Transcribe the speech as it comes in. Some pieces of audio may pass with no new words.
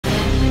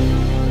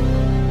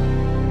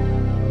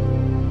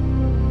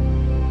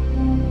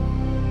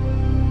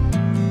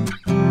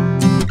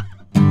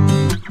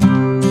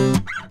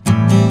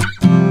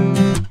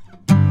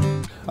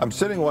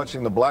sitting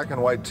watching the black and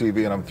white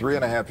TV, and I'm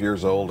 3.5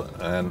 years old,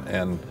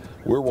 and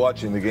we're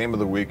watching the game of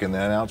the week, and the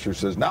announcer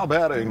says, now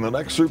batting the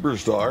next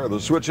superstar, the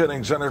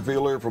switch-hitting center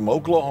fielder from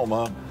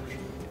Oklahoma,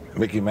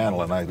 Mickey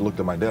Mantle. And I looked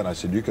at my dad and I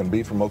said, you can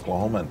be from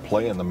Oklahoma and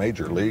play in the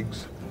major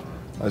leagues?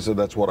 I said,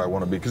 that's what I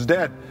want to be. Because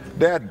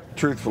Dad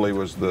truthfully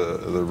was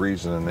the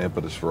reason and the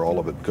impetus for all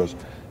of it, because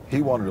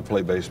he wanted to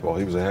play baseball.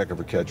 He was a heck of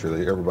a catcher,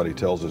 everybody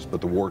tells us, but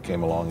the war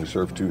came along, he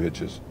served 2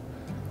 hitches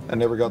and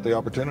never got the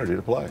opportunity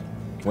to play.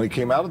 When he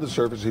came out of the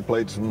service, he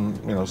played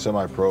some,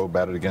 semi-pro,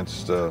 batted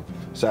against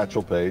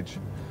Satchel Paige,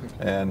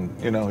 and,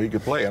 he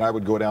could play. And I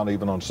would go down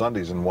even on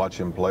Sundays and watch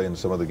him play in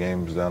some of the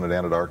games down at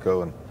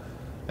Anadarko,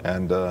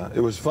 and it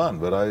was fun.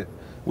 But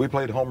we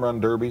played home run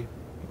derby.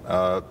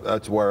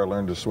 That's where I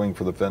learned to swing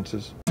for the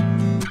fences.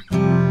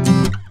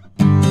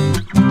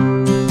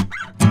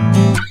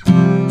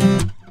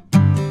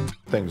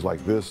 Things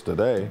like this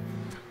today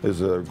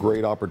is a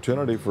great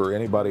opportunity for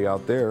anybody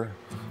out there,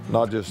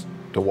 not just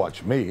to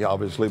watch me,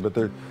 obviously, but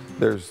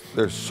there's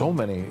so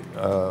many,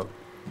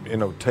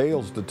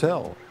 tales to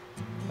tell.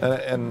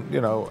 And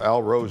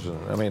Al Rosen.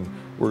 I mean,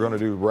 we're going to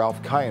do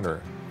Ralph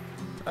Kiner.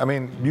 I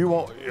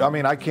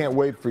mean, I can't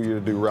wait for you to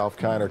do Ralph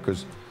Kiner,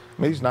 because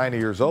he's 90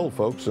 years old,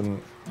 folks,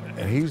 and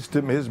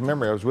his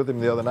memory, I was with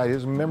him the other night,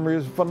 his memory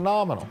is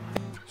phenomenal.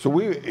 So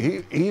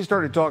he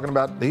started talking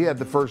about, he had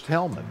the first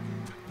helmet.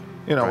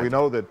 Right. We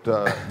know that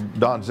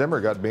Don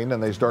Zimmer got beaten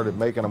and they started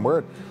making him wear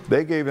it.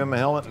 They gave him a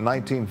helmet in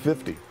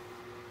 1950.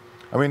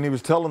 I mean, he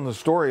was telling the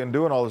story and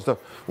doing all this stuff.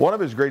 One of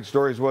his great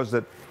stories was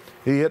that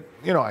he hit,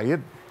 I hit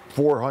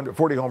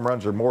 40 home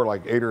runs or more,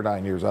 like 8 or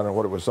 9 years. I don't know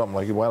what it was, something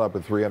like, he went up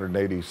at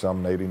 380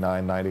 some,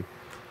 89, 90.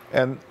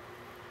 And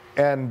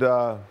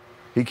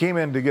he came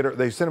in to get,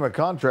 they sent him a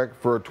contract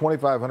for a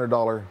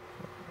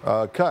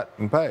 $2,500 cut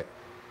in pay.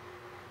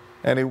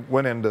 And he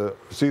went in to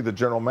see the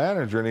general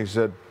manager and he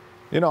said,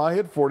 I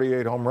hit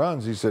 48 home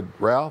runs. He said,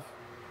 Ralph,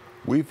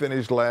 we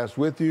finished last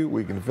with you.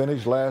 We can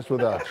finish last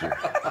without you.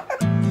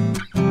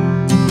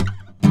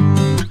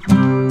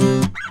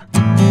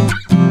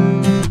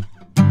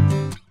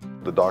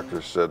 The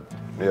doctor said,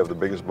 you have the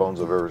biggest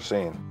bones I've ever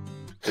seen.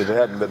 If it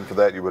hadn't been for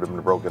that, you would have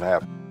been broken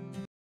half.